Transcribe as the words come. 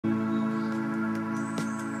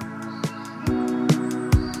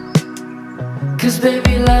Cause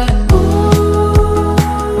baby like, ooh,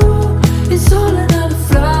 it's all another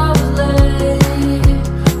flower lay.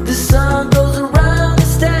 The sun goes around the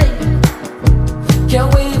state.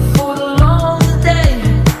 Can't wait for the long day.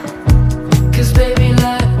 Cause baby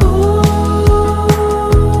like, ooh,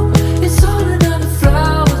 it's all another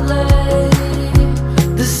flower lay.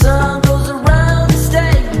 The sun goes around the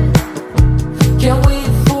state. Can't wait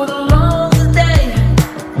for the long day.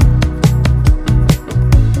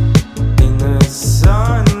 In the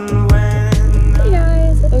sun when... Hey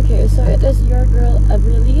guys, okay, so it is your girl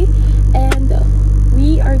Everly, and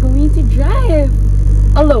we are going to drive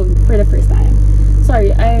alone for the first time.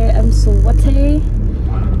 Sorry, I am so sweaty.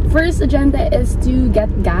 First agenda is to get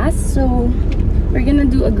gas, so we're gonna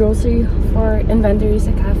do a grocery for inventory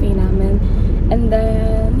sa cafe namin, and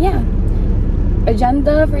then yeah,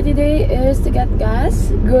 agenda for today is to get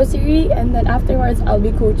gas, grocery, and then afterwards I'll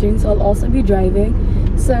be coaching, so I'll also be driving.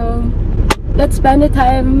 So let's spend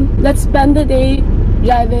the day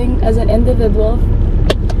driving as an individual,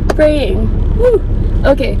 praying. Woo!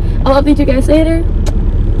 Okay, I'll update you guys later.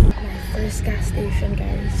 My first gas station,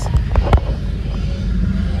 guys.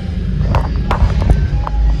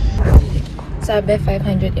 Sabi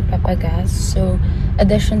 500 ipapagas, so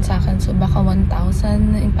addition sa akin, so baka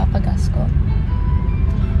 1,000 ipapagas ko.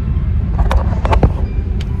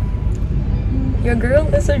 Your girl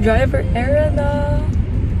is a driver era na.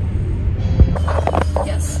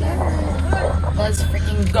 Yes sir. Let's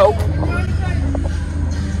freaking go.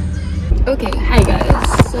 Okay, hi guys.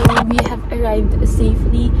 So we have arrived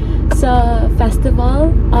safely sa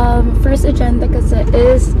festival. First agenda kasi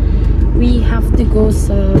is we have to go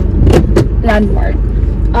sa landmark.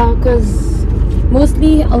 Cause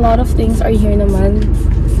mostly a lot of things are here naman.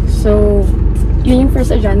 So yun yung first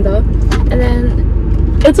agenda. And then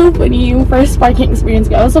it's so funny, yung first parking experience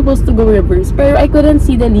ko, I was supposed to go reverse, pero I couldn't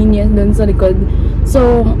see the linya dun sa likod.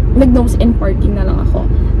 So, nag-nose in parking na lang ako.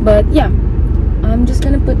 But yeah, I'm just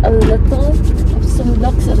gonna put a little of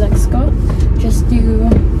sunblock sa legs ko, just to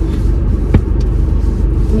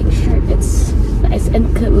make sure it's nice and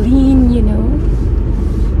clean, you know?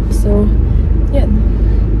 So, yeah.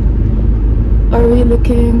 Are we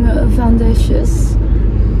looking fantastious?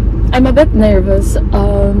 I'm a bit nervous,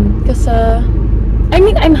 kasi I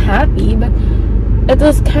mean, I'm happy, but it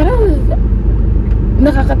was kind of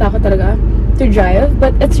nakakatakot talaga to drive,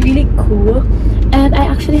 but it's really cool, and I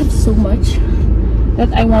actually have so much that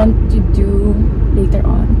I want to do later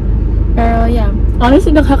on. Pero yeah,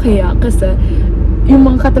 honestly nakakaya kasi yung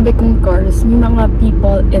mga katabi kong cars, may mga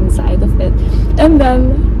people inside of it. And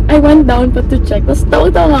then, I went down pa to check, tapos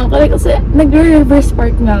tawa-tawa ako kasi nag-reverse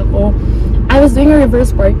park nga ako. I was doing a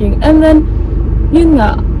reverse parking, and then yun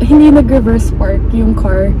nga, hindi nag-reverse park yung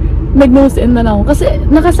car. Nag-nose in na lang ako. Kasi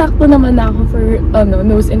nakasakto naman na ako for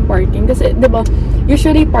nose in parking. Kasi, di ba,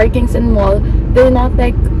 usually parkings in mall, they're not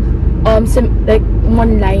like, like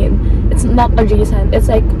one line. It's not adjacent.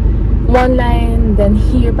 It's like one line, then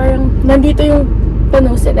here. Parang, nandito yung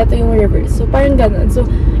pa-nose in, ito yung reverse. So, parang ganun. So,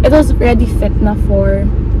 it was already fit na for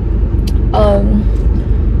a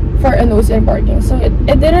nose in parking. So, it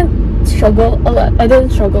didn't struggle a lot. I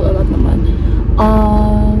didn't struggle a lot naman.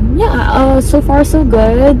 Yeah, so far so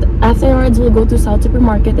good. Afterwards, we'll go to South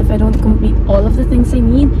Supermarket if I don't complete all of the things I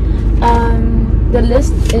need. The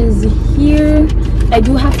list is here. I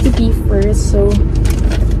do have to pee first, so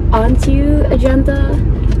on to agenda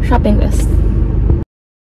shopping list.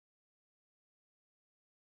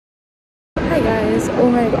 Hi guys, oh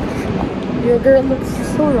my gosh, your girl looks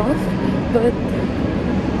so rough, but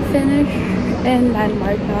finished in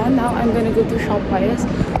landmark na. Now I'm gonna go to Shopwise.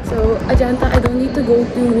 So agenda, I don't need to go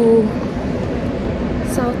to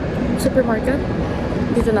South Supermarket.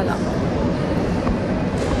 Dito na lang.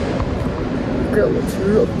 Girl looks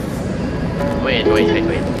rough. Wait.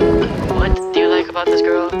 What do you like about this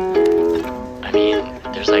girl? I mean,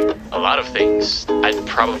 there's like a lot of things. I'd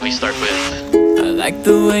probably start with, I like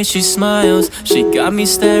the way she smiles. She got me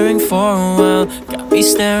staring for a while.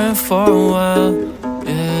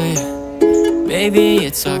 Yeah. Baby,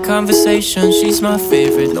 it's our conversation. She's my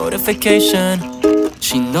favorite notification.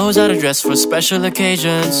 She knows how to dress for special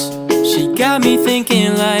occasions. She got me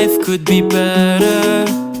thinking life could be better.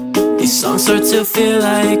 These songs start to feel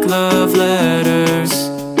like love letters.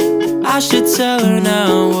 I should tell her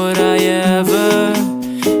now, would I ever?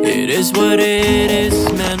 It is what it is,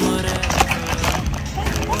 man, whatever.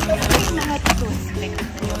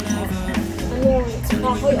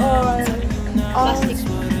 Plastic.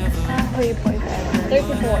 34.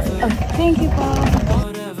 Okay, thank you, Pa.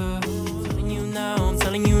 I'm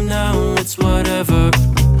telling you now, it's whatever.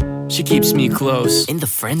 She she keeps me close. In the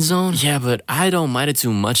friend zone? Yeah, but I don't mind it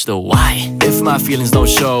too much though. Why? If my feelings don't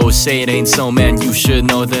show, say it ain't so, man, you should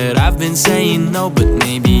know that I've been saying no. But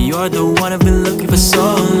maybe you're the one I've been looking for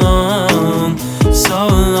so long, so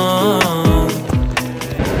long.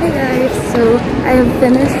 Hey guys, so I have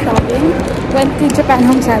finished shopping, went to Japan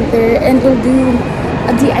Home Center, and we'll do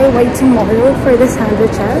a DIY tomorrow for the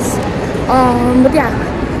sandwiches. But yeah,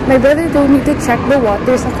 my brother told me to check the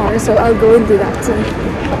water sa car, so I'll go and do that soon.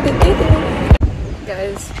 Okay, later.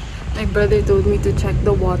 Guys, my brother told me to check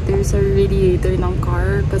the water sa radiator ng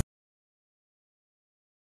car because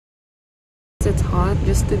it's hot,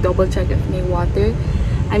 just to double check if may water.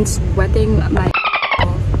 I'm sweating my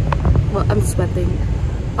well, I'm sweating.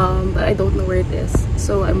 But I don't know where it is,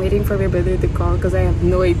 so I'm waiting for my brother to call because I have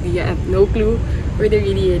no idea. I have no clue where the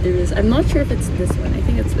radiator is. I'm not sure if it's this one. I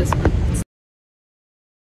think it's this one.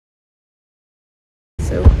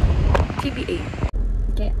 So TBA.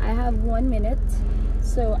 Okay, I have 1 minute,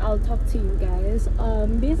 so I'll talk to you guys.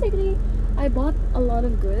 Basically, I bought a lot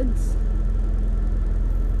of goods.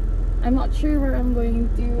 I'm not sure where I'm going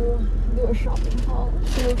to do a shopping haul.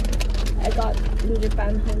 So I got in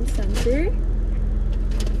Japan Home Center.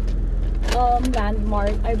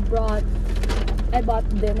 Landmark. I bought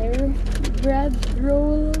dinner bread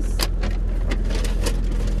rolls,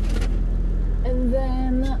 and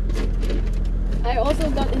then I also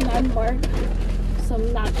got in Landmark some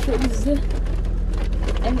nachos,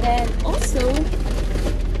 and then also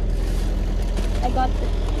I got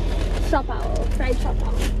fried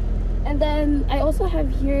xoxo, and then I also have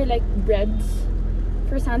here like breads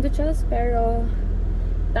for sandwiches, pero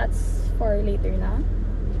that's for later na.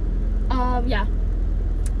 Yeah,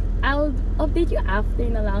 I'll update you after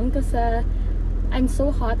na lang kasi I'm so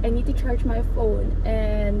hot. I need to charge my phone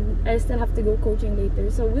and I still have to go coaching later,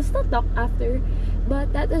 so we'll still talk after.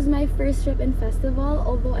 But that is my first trip in festival.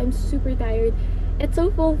 Although I'm super tired, it's so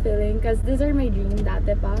fulfilling because these are my dream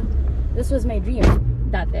dati pa. This was my dream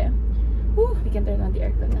dati. Whew, we can turn on the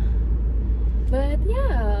aircon na. But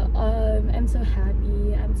yeah, I'm so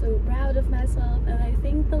happy. I'm so proud of myself, and I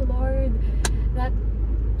thank the Lord that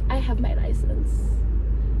I have my license.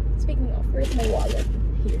 Speaking of, where's my wallet?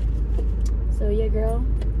 Here. So yeah, girl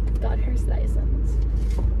got her license.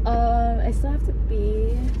 I still have to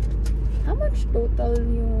pay. How much total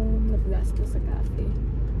yung naggasto sa cafe?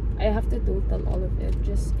 I have to total all of it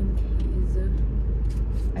just in case.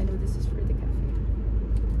 I know this is for the cafe.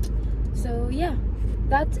 So yeah,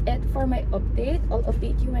 that's it for my update. I'll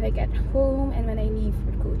update you when I get home and when I leave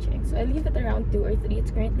for coaching. So I leave at around 2 or 3.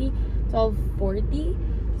 It's currently 12:40.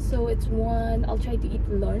 So it's 1. I'll try to eat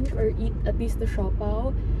lunch or eat at least the xoxo.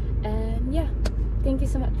 And yeah, thank you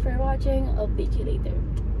so much for watching. I'll update you later.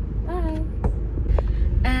 Bye.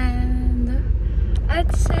 And I'd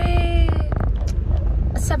say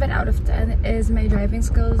a 7 out of 10 is my driving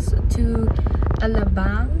skills to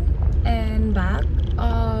Alabang and back.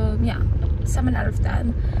 Yeah, 7 out of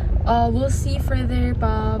 10. We'll see further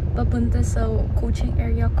papunta sa coaching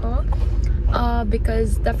area ko.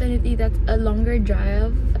 Because definitely that's a longer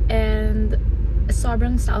drive and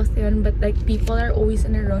sobrang south yun, but like people are always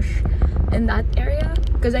in a rush in that area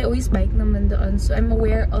because I always bike naman doon, so I'm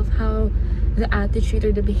aware of how the attitude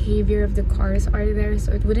or the behavior of the cars are there,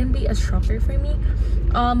 so it wouldn't be a shocker for me.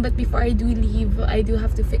 But before I do leave, I do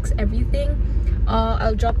have to fix everything.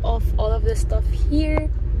 I'll drop off all of this stuff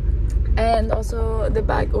here and also the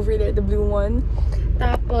bag over there, the blue one.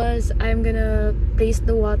 Tapos I'm gonna place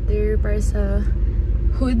the water para sa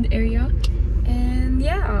hood area, and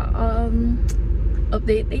yeah,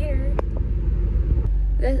 update later.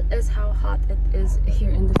 This is how hot it is here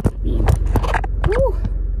in the Philippines. Woo!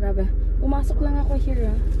 Grabe. Pumasok lang ako here,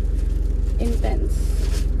 ah. Intense.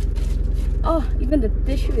 Oh, even the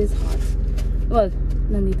tissue is hot. Well,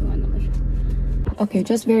 nandito nga naman siya. Okay,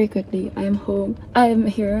 just very quickly, I am home. I'm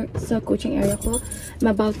here sa coaching area ko. I'm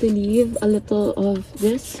about to leave a little of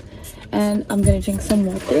this and I'm gonna drink some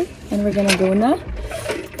water and we're gonna go na.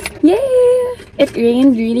 Yay! It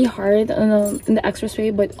rained really hard in the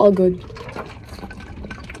expressway, but all good.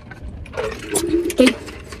 Okay,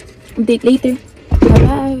 update later.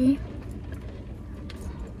 Bye-bye.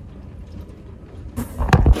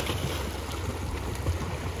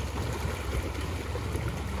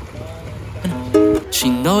 She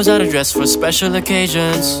knows how to dress for special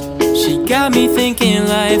occasions. She got me thinking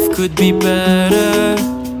life could be better.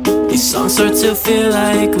 These songs start to feel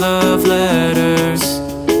like love letters.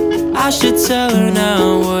 I should tell her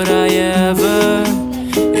now, would I ever?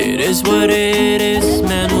 It is what it is,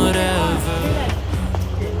 man, whatever.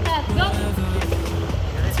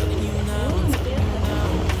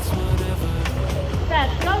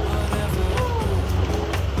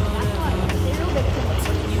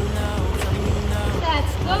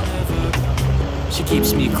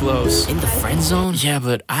 keeps me close. In the friend zone? Yeah,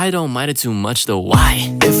 but I don't mind it too much though. Why?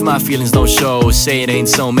 If my feelings don't show, say it ain't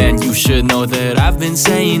so, man, you should know that I've been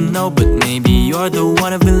saying no. But maybe you're the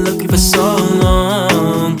one I've been looking for so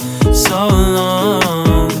long, so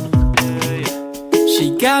long.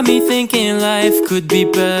 She got me thinking life could be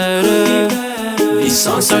better. These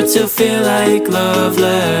songs start to feel like love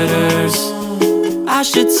letters. I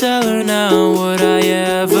should tell her now, would I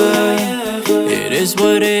ever? It is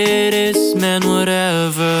what it is, man,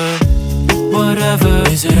 whatever. Whatever,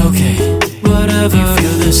 is it okay? Whatever, you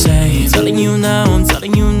feel the same. I'm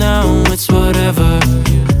telling you now, it's whatever.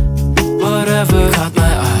 Whatever, you caught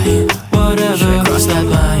my eye. Whatever, should I cross that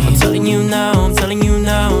line? I'm telling you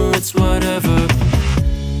now, it's whatever.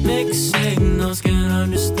 Mixed signals can't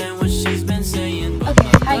understand what she's been saying. Okay,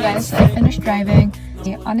 hi guys, so I finished driving.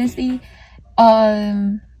 Yeah, honestly,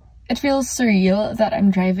 it feels surreal that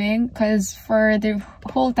I'm driving because for the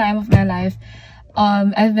whole time of my life,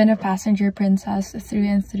 I've been a passenger princess through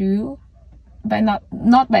and through, but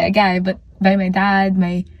not by a guy, but by my dad.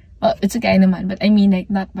 Well, it's a guy naman, but I mean like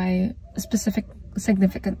not by a specific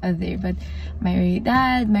significant other, but my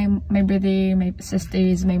dad, my brother, my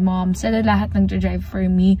sisters, my mom, sila lahat nag-drive for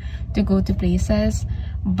me to go to places.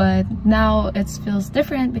 But now it feels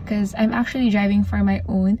different because I'm actually driving for my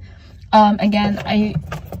own. Again, I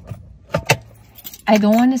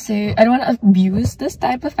don't want to abuse this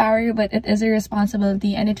type of power, but it is a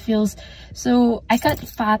responsibility, and it feels so. I can't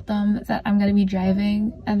fathom that I'm gonna be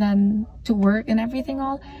driving and then to work and everything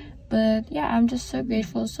all. But yeah, I'm just so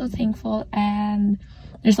grateful, so thankful, and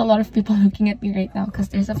there's a lot of people looking at me right now because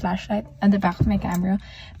there's a flashlight on the back of my camera.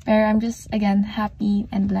 But I'm just, again, happy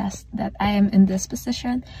and blessed that I am in this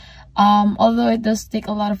position. Although it does take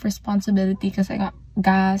a lot of responsibility because I got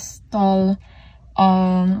gas, toll,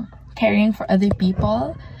 caring for other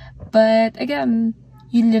people. But again,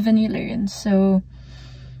 you live and you learn. So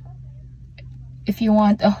if you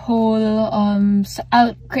want a whole so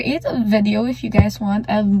I'll create a video if you guys want.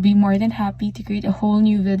 I'll be more than happy to create a whole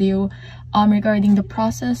new video regarding the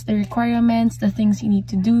process, the requirements, the things you need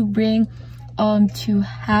to do, bring to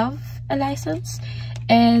have a license.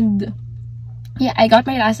 And yeah, I got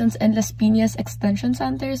my license in Las Piñas Extension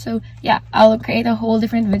Center, so yeah, I'll create a whole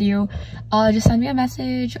different video. Just send me a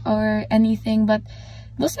message or anything, but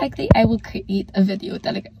most likely I will create a video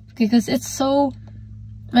talaga, because it's so,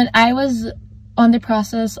 when I was on the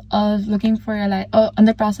process of looking for a on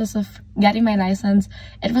the process of getting my license,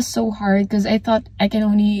 it was so hard because I thought I can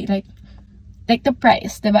only like the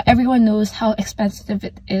price, diba? Everyone knows how expensive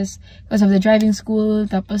it is because of the driving school,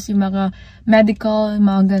 tapos yung mga medical,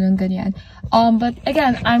 mga ganyan. But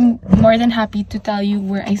again, I'm more than happy to tell you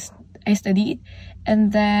where I studied,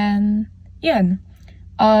 and then yeah,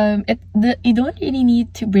 you don't really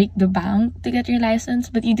need to break the bank to get your license,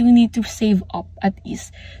 but you do need to save up at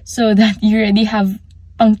least so that you already have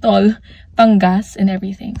pang toll, pang gas, and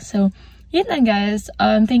everything. So yun lang guys.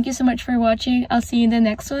 Thank you so much for watching. I'll see you in the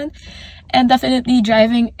next one. And definitely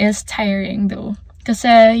driving is tiring though, kasi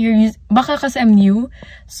baka kasi I'm new,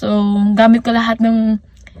 so gamit ko lahat ng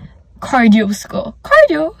cardios ko.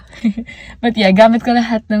 But yeah, gamit ko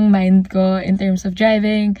lahat ng mind ko in terms of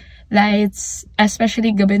driving, lights,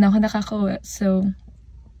 especially gabi na ako nakakauwi. So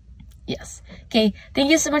yes, okay, thank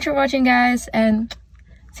you so much for watching guys, and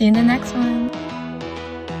see you in the next one.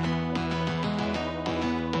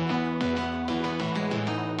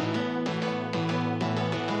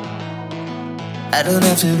 I don't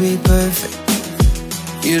have to be perfect,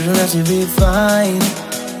 you don't have to be fine.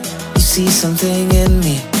 You see something in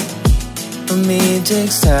me, for me it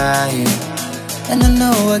takes time. And I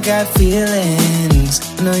know I got feelings,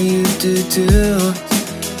 I know you do too.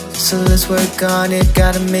 So let's work on it,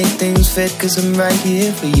 gotta make things fit, cause I'm right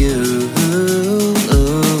here for you.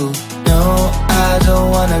 No, I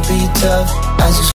don't wanna be tough, I just